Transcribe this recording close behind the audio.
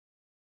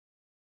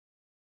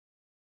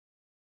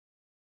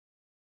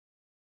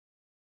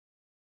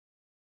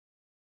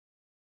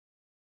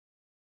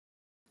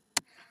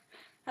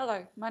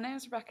Hello, my name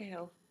is Rebecca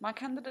Hill. My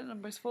candidate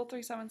number is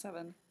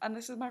 4377, and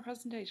this is my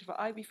presentation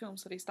for IB Film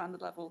Study Standard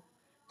Level.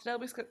 Today I'll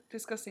be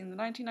discussing the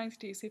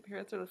 1992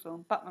 superhero thriller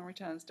film Batman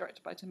Returns,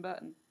 directed by Tim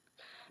Burton.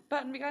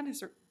 Burton began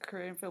his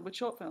career in film with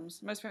short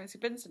films, most famously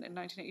Vincent in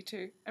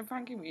 1982 and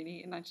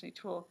Frankenweenie in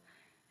 1984.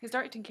 His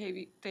directing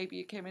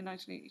debut came in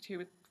 1982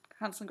 with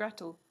Hansel and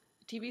Gretel,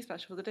 a TV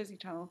special for the Disney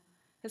Channel.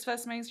 His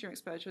first mainstream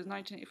exposure was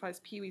 1985's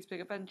Pee-wee's Big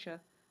Adventure.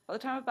 By the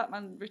time of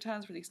Batman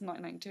Returns release in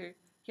 1992,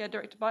 he had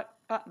directed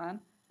Batman,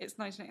 its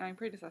 1989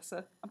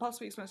 predecessor, and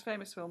possibly its most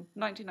famous film,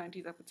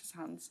 1990's Edward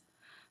Scissorhands.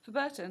 For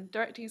Burton,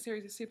 directing a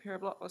series of superhero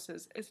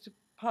blockbusters is a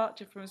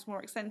departure from his more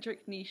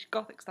eccentric, niche,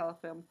 gothic-style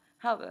film.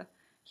 However,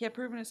 he had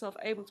proven himself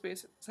able to be a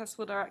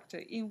successful director,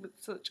 even with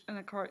such an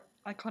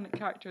iconic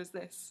character as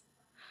this.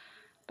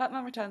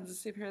 Batman Returns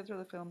is a superhero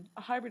thriller film,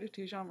 a hybrid of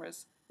two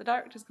genres. The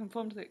director has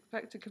conformed to the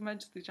expected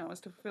conventions of these genres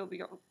to fulfill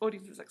the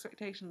audience's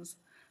expectations.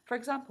 For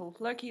example,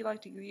 low-key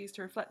lighting is used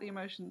to reflect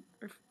emotion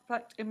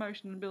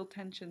and build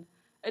tension.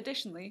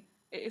 Additionally,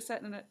 it is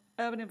set in an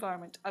urban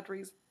environment to add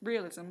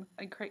realism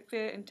and create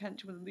fear and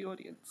tension within the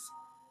audience.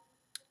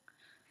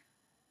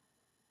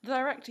 The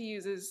director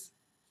uses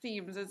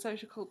themes and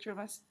social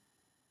cultural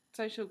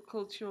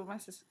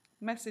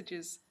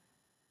messages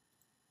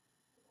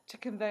to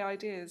convey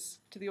ideas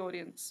to the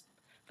audience.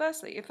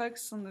 Firstly, it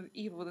focuses on the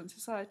evil within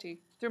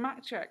society. Through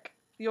Mac Trek,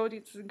 the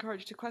audience is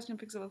encouraged to question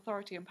figures of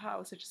authority and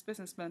power, such as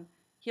businessmen.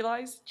 He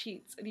lies,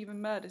 cheats, and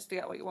even murders to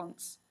get what he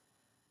wants.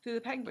 Through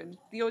the Penguin,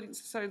 the audience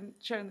is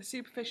shown the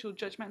superficial,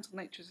 judgmental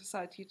nature of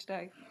society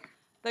today.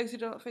 Those who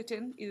do not fit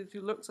in, either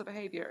through looks or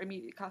behaviour, are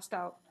immediately cast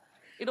out.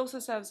 It also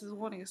serves as a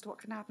warning as to what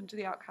can happen to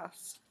the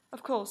outcasts.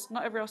 Of course,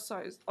 not every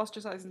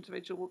ostracised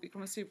individual will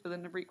become a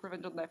supervillain and wreak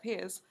revenge on their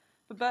peers,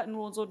 but Burton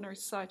warns ordinary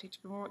society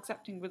to be more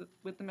accepting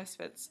with the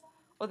misfits,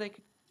 or they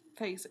could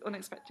face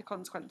unexpected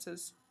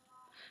consequences.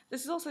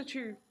 This is also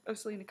true of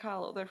Selina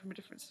Kyle, although from a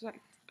different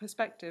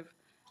perspective.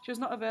 She was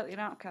not overtly an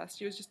outcast,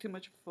 she was just too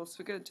much of a force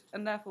for good,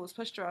 and therefore was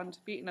pushed around,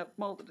 beaten up,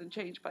 moulded, and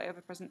changed by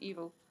ever-present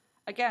evil.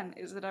 Again,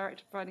 it is the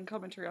director providing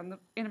commentary on the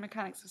inner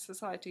mechanics of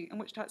society and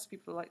which types of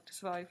people are like to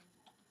survive.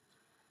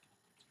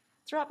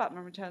 Throughout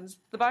Batman Returns,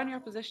 the binary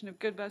opposition of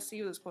good versus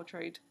evil is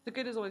portrayed. The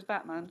good is always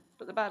Batman,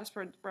 but the bad is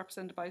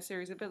represented by a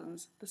series of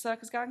villains. The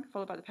Circus Gang,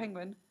 followed by the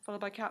Penguin,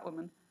 followed by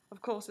Catwoman.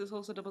 Of course, this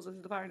also doubles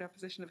as the binary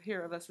opposition of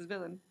hero versus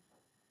villain.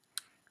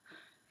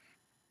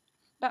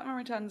 Batman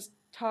Returns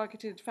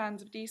targeted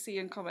fans of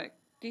DC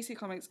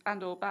Comics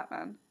and/or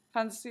Batman,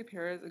 fans of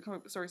superheroes and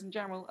comic book stories in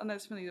general, and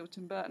those familiar with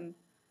Tim Burton.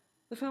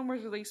 The film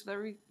was released with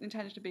every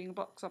intention of being a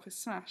box office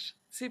smash.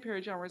 The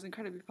superhero genre is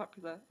incredibly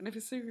popular, and if a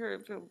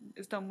superhero film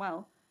is done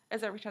well, it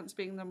has every chance of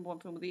being the number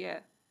one film of the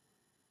year.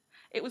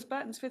 It was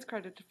Burton's fifth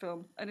credited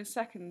film, and his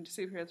second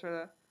superhero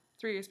thriller.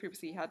 3 years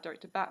previously, he had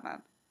directed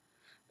Batman.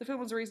 The film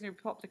was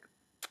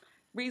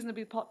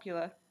reasonably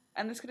popular,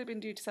 and this could have been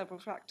due to several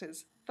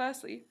factors.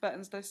 Firstly,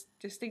 Burton's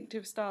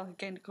distinctive style had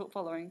gained a cult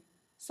following.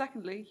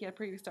 Secondly, he had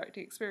previous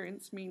directing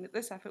experience, meaning that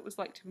this effort was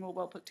likely to be more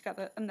well put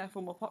together and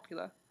therefore more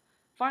popular.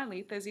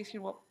 Finally, there's the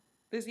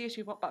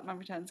issue of what Batman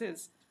Returns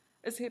is.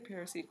 A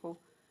superhero sequel.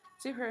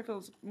 Superhero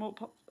films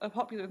are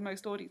popular with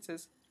most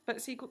audiences, but a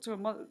sequel to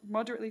a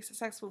moderately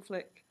successful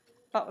flick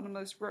about one of the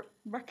most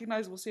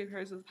recognisable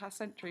superheroes of the past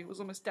century was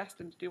almost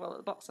destined to do well at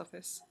the box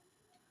office.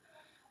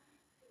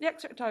 The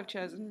extract I've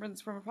chosen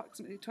runs from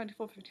approximately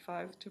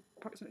 24:55 to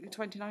approximately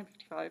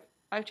 29:55.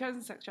 I've chosen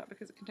this extract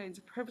because it contains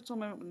a pivotal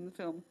moment within the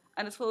film,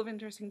 and is full of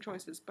interesting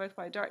choices, both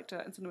by a director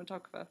and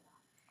cinematographer.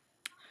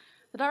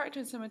 The director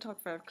and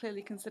cinematographer have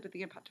clearly considered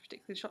the impact of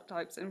particular shot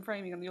types and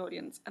framing on the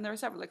audience, and there are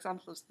several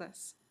examples of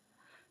this.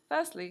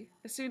 Firstly,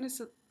 as soon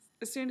as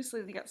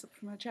Selina gets up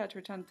from her chair to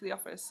return to the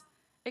office,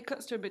 it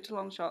cuts to a mid to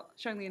long shot,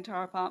 showing the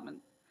entire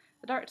apartment.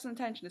 The director's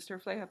intention is to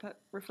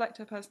reflect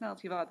her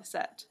personality via the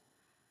set.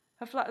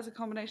 Her flat is a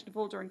combination of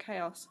order and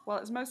chaos. While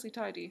it's mostly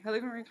tidy, her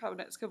living room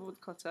cabinet is covered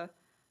with clutter.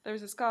 There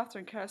is a scarf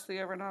thrown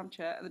carelessly over an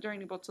armchair, and the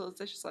draining board still has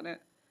dishes on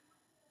it.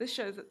 This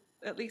shows that,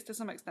 at least to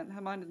some extent, her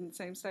mind is in the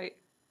same state.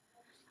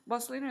 While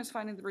Selina is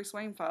finding the Bruce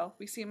Wayne file,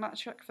 we see Matt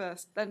Shrek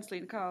first, then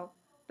Selina Kyle.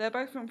 They are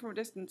both filmed from a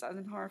distance, as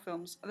in horror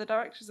films, and the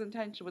director's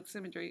intention with this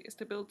imagery is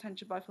to build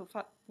tension by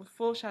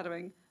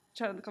foreshadowing the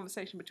tone of the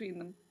conversation between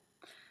them.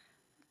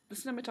 The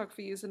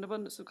cinematography used an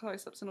abundance of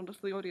close-ups in order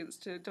for the audience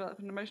to develop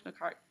an emotional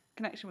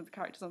connection with the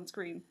characters on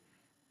screen.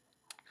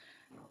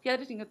 The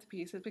editing of the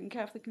piece has been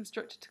carefully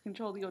constructed to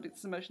control the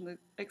audience's emotional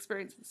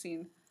experience of the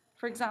scene.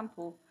 For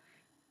example,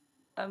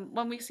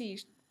 when we see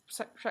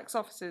Shrek's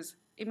offices,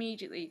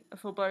 immediately a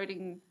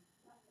foreboding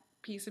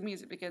piece of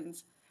music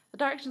begins. The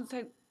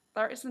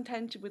director's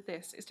intention with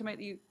this is to make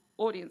the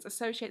audience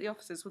associate the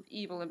officers with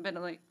evil and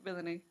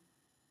villainy.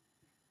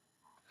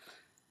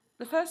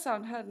 The first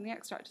sound heard in the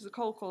extract is a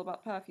cold call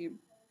about perfume.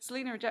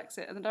 Selina rejects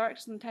it, and the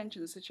director's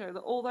intention is to show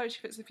that although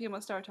she fits the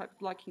female stereotype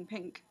of liking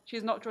pink, she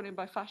is not drawn in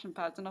by fashion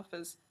fads and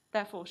offers,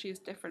 therefore she is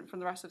different from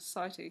the rest of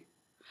society.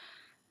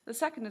 The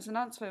second is an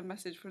answer phone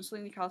message from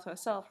Selina Kyle to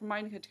herself,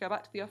 reminding her to go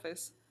back to the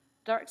office.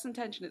 The director's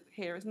intention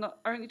here is not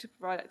only to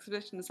provide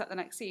exposition and set the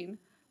next scene,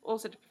 but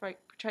also to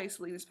portray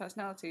Selina's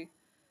personality.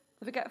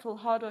 The forgetful,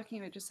 hard-working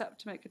image is set up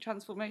to make a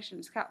transformation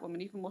into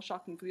Catwoman even more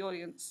shocking for the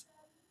audience.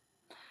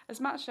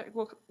 As Matt Schreck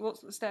walks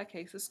up the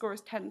staircase, the score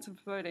is tense and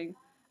foreboding,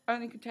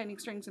 only containing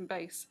strings and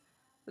bass.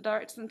 The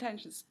director's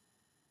intention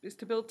is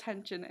to build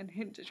tension and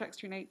hint at Shrek's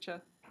true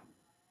nature.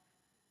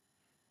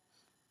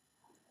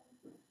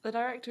 The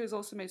director has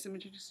also made some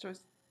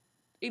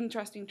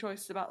interesting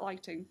choices about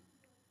lighting.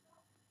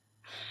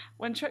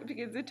 When Shrek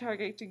begins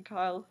interrogating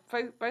Kyle,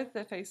 both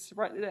their faces are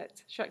brightly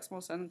lit, Shrek's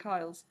more so than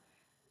Kyle's.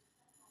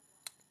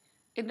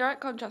 In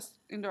direct contrast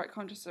to the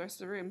rest of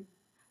the room.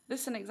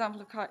 This is an example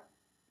of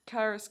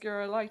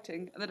chiaroscuro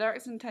lighting, and the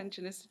director's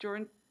intention is to draw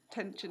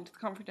attention to the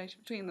confrontation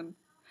between them.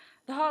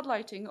 The hard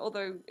lighting,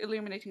 although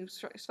illuminating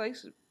Shrek's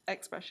face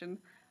expression,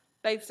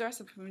 bathes the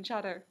rest of him in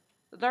shadow.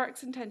 The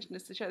director's intention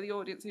is to show the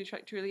audience who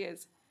Shrek truly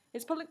is.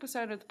 His public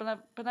persona of the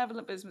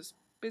benevolent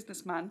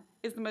businessman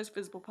is the most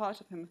visible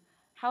part of him.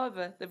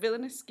 However, the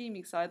villainous,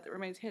 scheming side that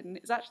remains hidden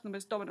is actually the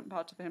most dominant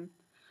part of him.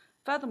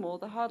 Furthermore,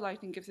 the hard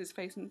lighting gives his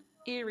face an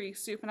eerie,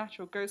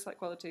 supernatural, ghost-like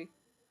quality.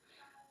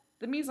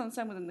 The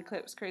mise-en-scène within the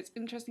clips creates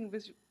interesting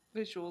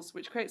visuals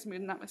which creates mood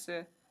and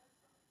atmosphere.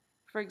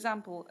 For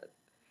example,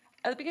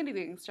 at the beginning of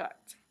the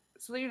extract,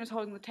 Selina is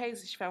holding the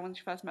taser she found when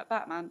she first met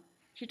Batman.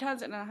 She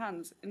turns it in her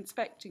hands,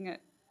 inspecting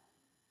it,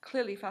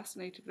 clearly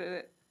fascinated with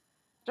it.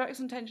 The director's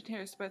intention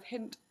here is to both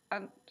hint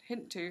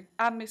to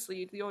and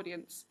mislead the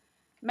audience.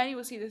 Many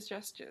will see the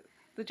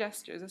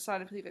gesture as a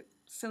sign of believing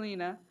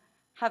Selina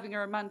having a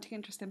romantic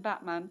interest in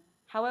Batman.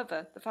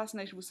 However, the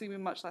fascination will soon be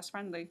much less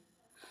friendly.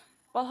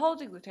 While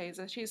holding the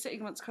taser, she is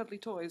sitting amongst cuddly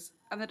toys,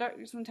 and the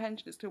director's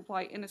intention is to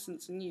imply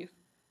innocence and youth.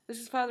 This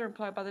is further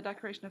implied by the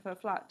decoration of her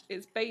flat. It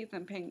is bathed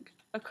in pink,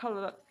 a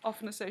colour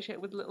often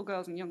associated with little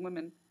girls and young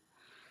women.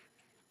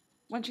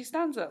 When she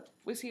stands up,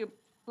 we see a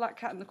black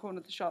cat in the corner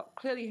of the shop,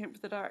 clearly a hint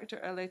for the director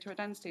at a later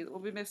identity that will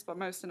be missed by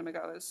most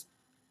cinemagoers.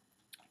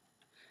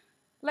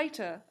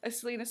 Later, as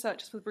Selina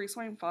searches for the Bruce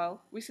Wayne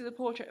file, we see the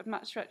portrait of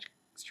Matt Shrek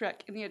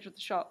in the edge of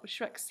the shop, with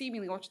Shrek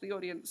seemingly watching the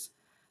audience.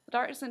 The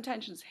director's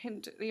intentions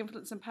hint at the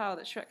influence and power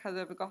that Shrek has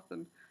over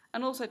Gotham,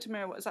 and also to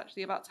mirror what is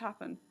actually about to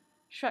happen.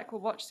 Shrek will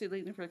watch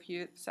Selina for a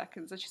few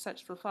seconds as she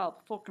searches for the file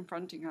before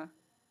confronting her.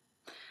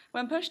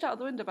 When pushed out of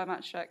the window by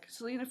Matt Shrek,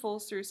 Selina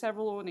falls through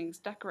several awnings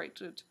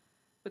decorated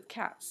with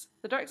cats.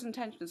 The director's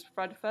intention is to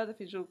provide a further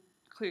visual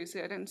clue to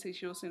the identity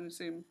she will soon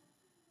assume.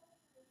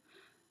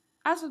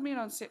 As with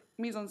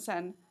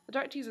mise-en-scène, the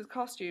director uses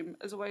costume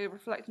as a way of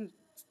reflecting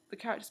the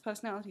characters'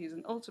 personalities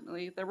and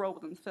ultimately their role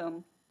within the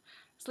film.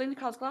 Selina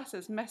Kyle's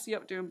glasses, messy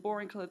updo and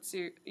boring coloured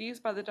suit, are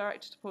used by the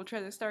director to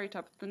portray the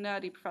stereotype of the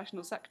nerdy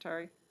professional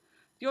secretary.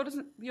 The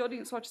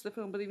audience watches the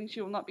film believing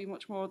she will not be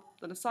much more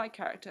than a side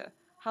character.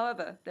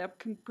 However, they are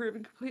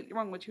proven completely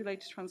wrong when she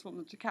later transforms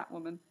into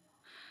Catwoman.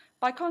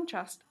 By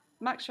contrast,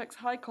 Max Shrek's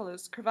high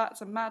collars,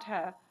 cravats and mad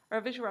hair are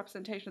a visual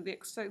representation of the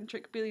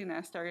eccentric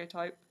billionaire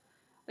stereotype.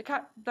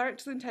 The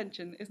director's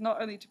intention is not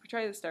only to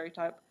portray the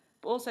stereotype,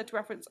 but also to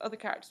reference other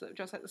characters that are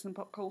just like this in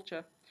pop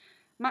culture.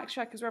 Max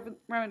Shrek is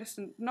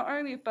reminiscent not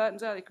only of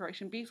Burton's early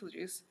creation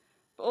Beetlejuice,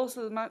 but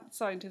also the mad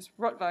scientist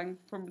Rotvang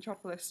from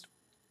Metropolis.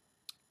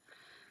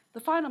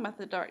 The final method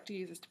the director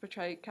uses to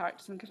portray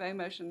characters and convey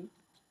emotion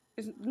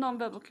is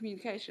non-verbal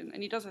communication,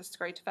 and he does this to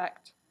great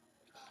effect.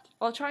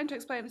 While trying to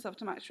explain himself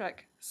to Max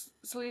Shrek,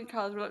 Selina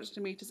Kyle is reluctant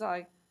to meet his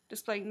eye,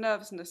 displaying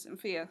nervousness and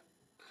fear.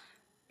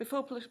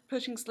 Before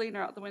pushing Selina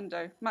out the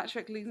window, Max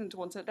Shrek leans in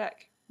towards her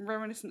deck,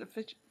 reminiscent of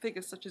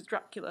figures such as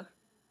Dracula.